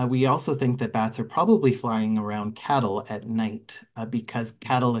camping, we also think that bats are probably flying around cattle at night because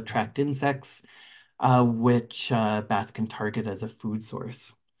cattle attract insects, which bats can target as a food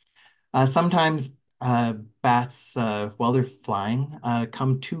source. Sometimes bats, while they're flying,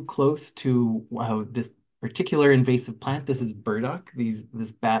 come too close to this particular invasive plant. This is burdock.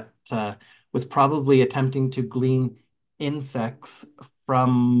 This bat was probably attempting to glean insects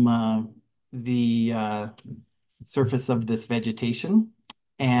from the surface of this vegetation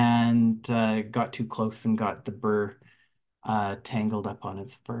and got too close and got the burr tangled up on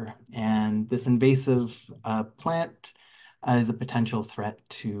its fur. And this invasive plant is a potential threat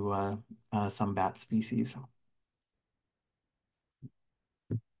to some bat species.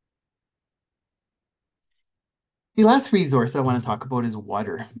 The last resource I want to talk about is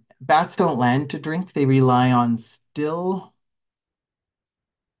water. Bats don't land to drink. They rely on still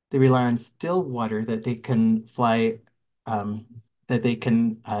water that they can fly, that they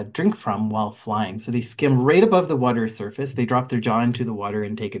can drink from while flying. So they skim right above the water surface. They drop their jaw into the water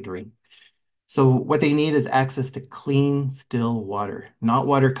and take a drink. So what they need is access to clean, still water, not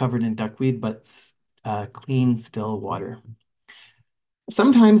water covered in duckweed, but clean, still water.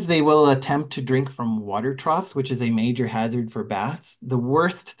 Sometimes they will attempt to drink from water troughs, which is a major hazard for bats. The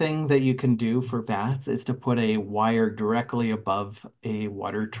worst thing that you can do for bats is to put a wire directly above a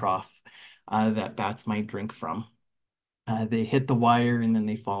water trough that bats might drink from. They hit the wire and then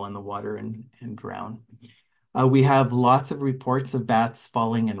they fall in the water and drown. We have lots of reports of bats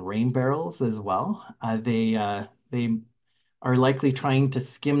falling in rain barrels as well. They are likely trying to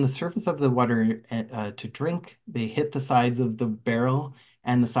skim the surface of the water to drink. They hit the sides of the barrel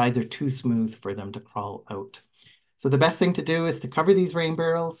and the sides are too smooth for them to crawl out. So the best thing to do is to cover these rain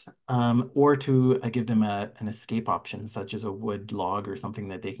barrels or to give them an escape option, such as a wood log or something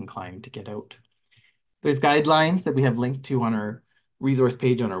that they can climb to get out. There's guidelines that we have linked to on our resource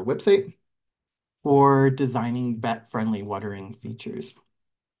page on our website for designing bat-friendly watering features.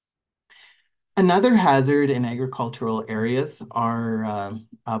 Another hazard in agricultural areas are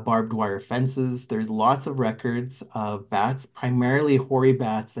barbed wire fences. There's lots of records of bats, primarily hoary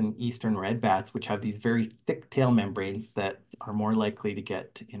bats and eastern red bats, which have these very thick tail membranes that are more likely to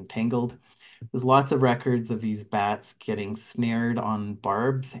get entangled. There's lots of records of these bats getting snared on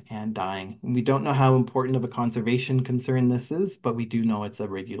barbs and dying. And we don't know how important of a conservation concern this is, but we do know it's a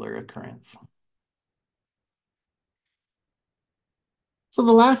regular occurrence. So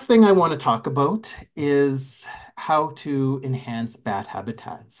the last thing I want to talk about is how to enhance bat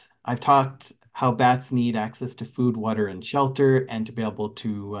habitats. I've talked how bats need access to food, water, and shelter, and to be able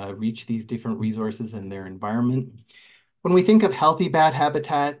to reach these different resources in their environment. When we think of healthy bat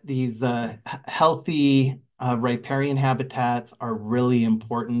habitat, these healthy riparian habitats are really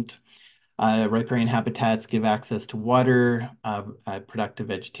important. Riparian habitats give access to water, productive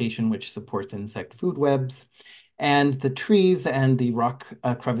vegetation, which supports insect food webs. And the trees and the rock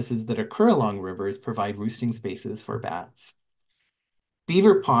crevices that occur along rivers provide roosting spaces for bats.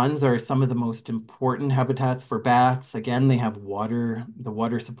 Beaver ponds are some of the most important habitats for bats. Again, they have water. The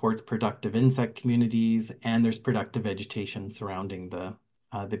water supports productive insect communities, and there's productive vegetation surrounding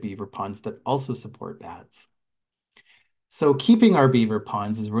the beaver ponds that also support bats. So keeping our beaver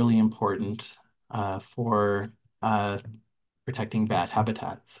ponds is really important for protecting bat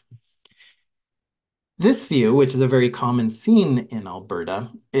habitats. This view, which is a very common scene in Alberta,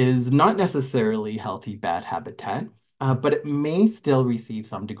 is not necessarily healthy bat habitat, but it may still receive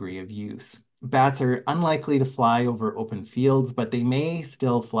some degree of use. Bats are unlikely to fly over open fields, but they may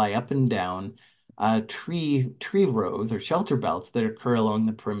still fly up and down tree rows or shelter belts that occur along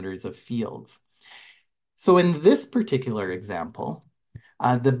the perimeters of fields. So in this particular example,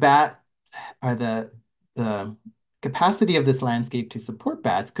 the capacity of this landscape to support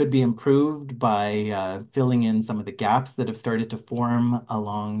bats could be improved by filling in some of the gaps that have started to form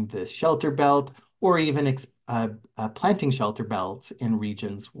along this shelter belt, or even planting shelter belts in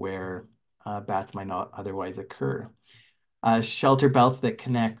regions where bats might not otherwise occur. Shelter belts that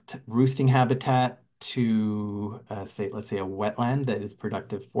connect roosting habitat to, let's say a wetland that is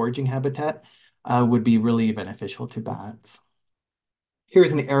productive foraging habitat would be really beneficial to bats.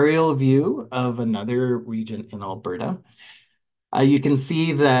 Here's an aerial view of another region in Alberta. You can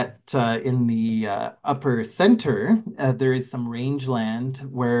see that in the upper center, there is some rangeland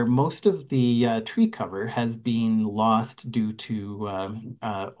where most of the tree cover has been lost due to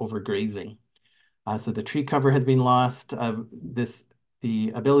overgrazing. So the tree cover has been lost.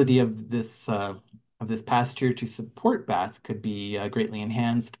 The ability of this pasture to support bats could be greatly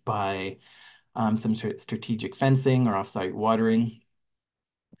enhanced by some sort of strategic fencing or off-site watering.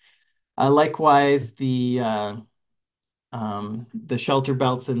 Likewise, the shelter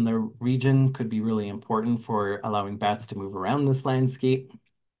belts in the region could be really important for allowing bats to move around this landscape.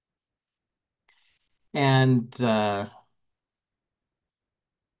 And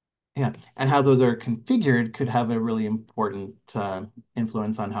yeah, and how those are configured could have a really important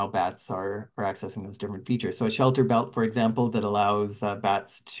influence on how bats are accessing those different features. So a shelter belt, for example, that allows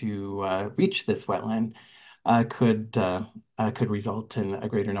bats to reach this wetland could result in a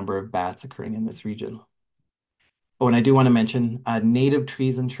greater number of bats occurring in this region. Oh, and I do want to mention native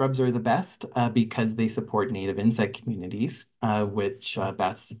trees and shrubs are the best because they support native insect communities, which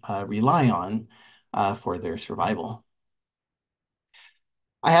bats rely on for their survival.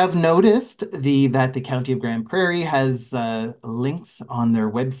 I have noticed that the County of Grand Prairie has links on their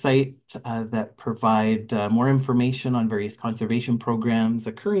website that provide more information on various conservation programs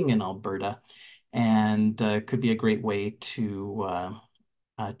occurring in Alberta, and could be a great way to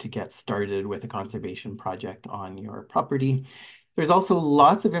get started with a conservation project on your property. There's also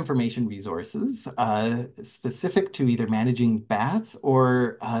lots of information resources specific to either managing bats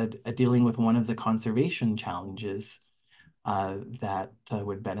or dealing with one of the conservation challenges that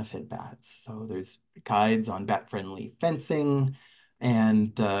would benefit bats. So there's guides on bat-friendly fencing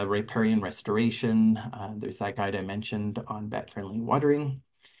and riparian restoration. There's that guide I mentioned on bat-friendly watering.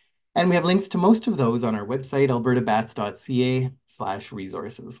 And we have links to most of those on our website,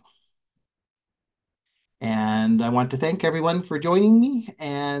 albertabats.ca/resources. And I want to thank everyone for joining me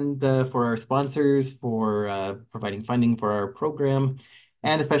and for our sponsors for providing funding for our program,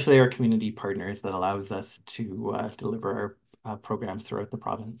 and especially our community partners that allows us to deliver our programs throughout the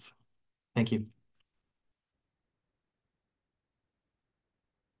province. Thank you.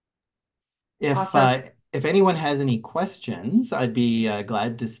 Awesome. If anyone has any questions, I'd be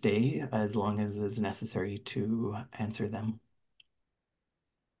glad to stay as long as is necessary to answer them.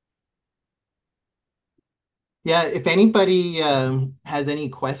 Yeah, if anybody has any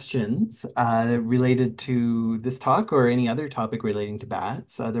questions related to this talk or any other topic relating to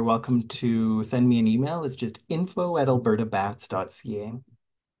bats, they're welcome to send me an email. It's just info@albertabats.ca.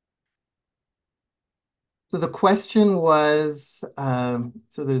 So the question was,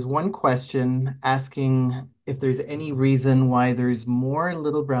 so there's one question asking if there's any reason why there's more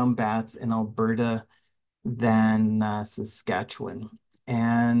little brown bats in Alberta than Saskatchewan.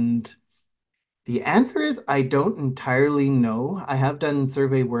 And the answer is I don't entirely know. I have done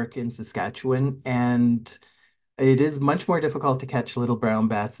survey work in Saskatchewan, and it is much more difficult to catch little brown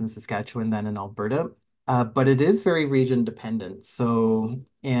bats in Saskatchewan than in Alberta, but it is very region dependent. So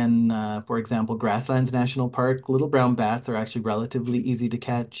in, for example, Grasslands National Park, little brown bats are actually relatively easy to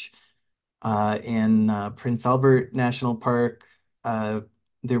catch. In Prince Albert National Park, uh,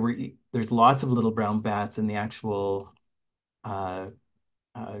 there's lots of little brown bats in the actual uh,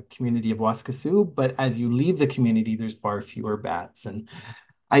 community of Waskesiu, but as you leave the community, there's far fewer bats. And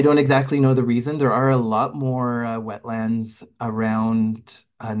I don't exactly know the reason. There are a lot more wetlands around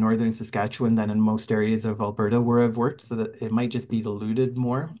northern Saskatchewan than in most areas of Alberta where I've worked, so that it might just be diluted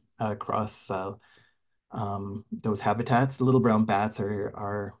more across those habitats. Little brown bats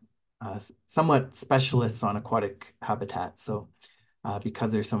are somewhat specialists on aquatic habitats. So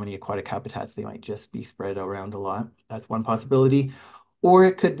because there's so many aquatic habitats, they might just be spread around a lot. That's one possibility. Or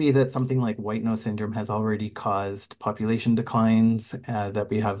it could be that something like white nose syndrome has already caused population declines that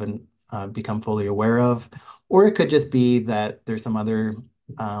we haven't become fully aware of. Or it could just be that there's some other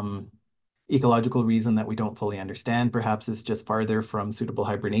ecological reason that we don't fully understand. Perhaps it's just farther from suitable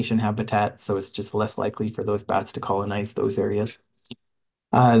hibernation habitats, so it's just less likely for those bats to colonize those areas.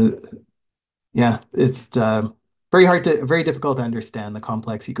 Uh, yeah, it's very difficult to understand the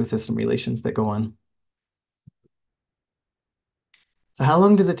complex ecosystem relations that go on. So how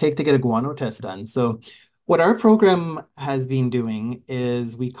long does it take to get a guano test done? So what our program has been doing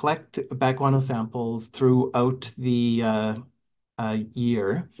is we collect bat guano samples throughout the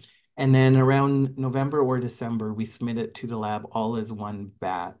year. And then around November or December, we submit it to the lab all as one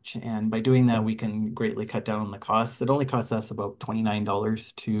batch. And by doing that, we can greatly cut down on the costs. It only costs us about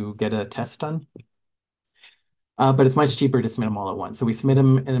 $29 to get a test done. But it's much cheaper to submit them all at once. So we submit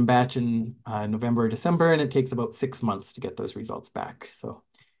them in a batch in November or December, and it takes about 6 months to get those results back. So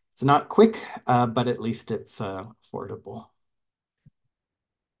it's not quick, but at least it's affordable.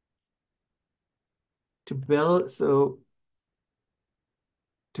 To build, so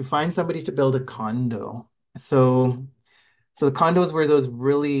to find somebody to build a condo. So so the condos were those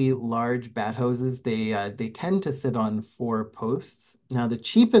really large bat houses. They tend to sit on four posts. Now the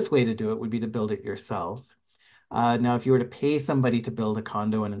cheapest way to do it would be to build it yourself. Now, if you were to pay somebody to build a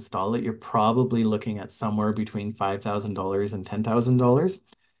condo and install it, you're probably looking at somewhere between $5,000 and $10,000.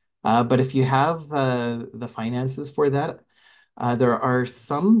 But if you have the finances for that, there are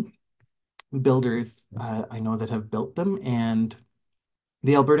some builders I know that have built them, and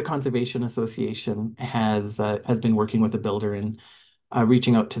the Alberta Conservation Association has been working with a builder, and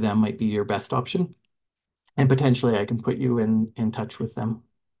reaching out to them might be your best option. And potentially, I can put you in touch with them.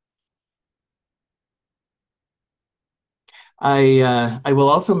 I will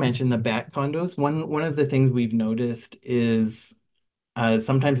also mention the bat condos. One of the things we've noticed is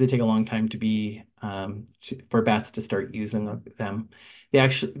sometimes they take a long time to be for bats to start using them.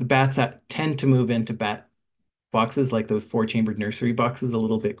 The bats that tend to move into bat boxes like those four-chambered nursery boxes a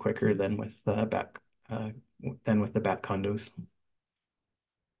little bit quicker uh, than with the bat condos.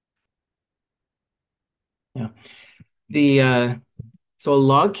 Yeah. The So a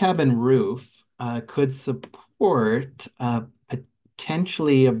log cabin roof could support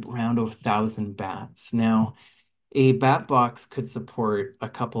potentially around 1,000 bats. Now, a bat box could support a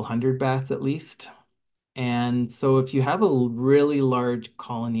couple hundred bats at least. And so if you have a really large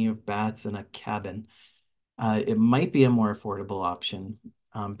colony of bats in a cabin, it might be a more affordable option.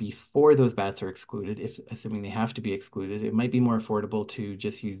 Before those bats are excluded, if assuming they have to be excluded, it might be more affordable to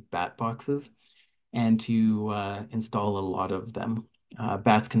just use bat boxes and to install a lot of them.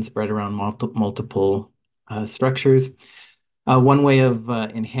 Bats can spread around multiple structures. One way of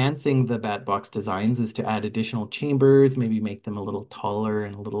enhancing the bat box designs is to add additional chambers, maybe make them a little taller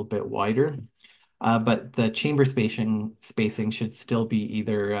and a little bit wider. But the chamber spacing should still be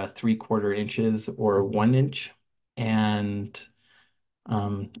either 3/4 inches or 1 inch. And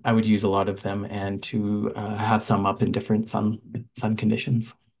I would use a lot of them and to have some up in different sun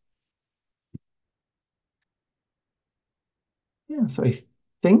conditions. Yeah, so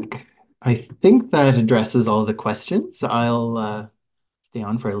think I think that addresses all the questions. I'll stay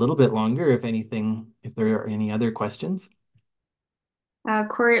on for a little bit longer if there are any other questions.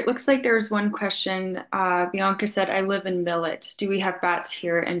 Cory, it looks like there's one question. Bianca said, I live in Millet. Do we have bats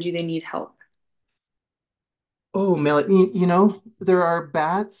here and do they need help? Oh, Millet, there are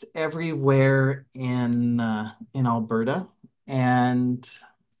bats everywhere in Alberta, and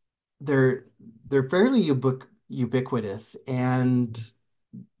they're they're fairly ubiquitous, and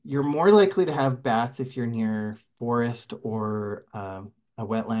you're more likely to have bats if you're near forest or a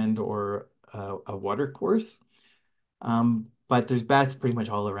wetland or a water course. But there's bats pretty much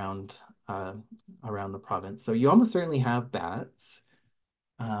all around the province. So you almost certainly have bats.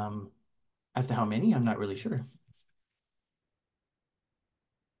 Um, as to how many, I'm not really sure.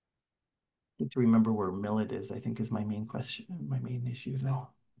 Need to remember where Millet is, I think is my main question, my main issue though.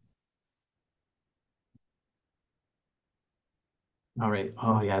 All right.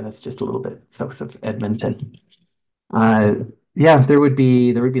 Oh yeah, that's just a little bit south of Edmonton. Uh, yeah, there would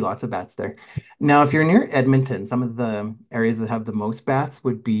be lots of bats there. Now, if you're near Edmonton, some of the areas that have the most bats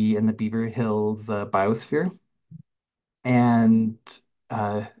would be in the Beaver Hills biosphere, and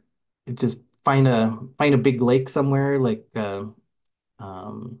uh, just find a big lake somewhere like um,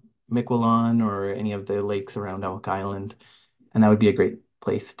 Miquelon or any of the lakes around Elk Island, and that would be a great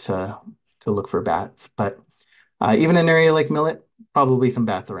place to look for bats. But even an area like Millet, probably some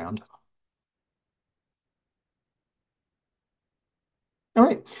bats around. All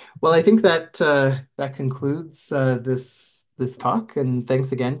right. Well, I think that concludes this talk, and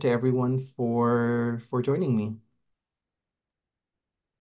thanks again to everyone for joining me.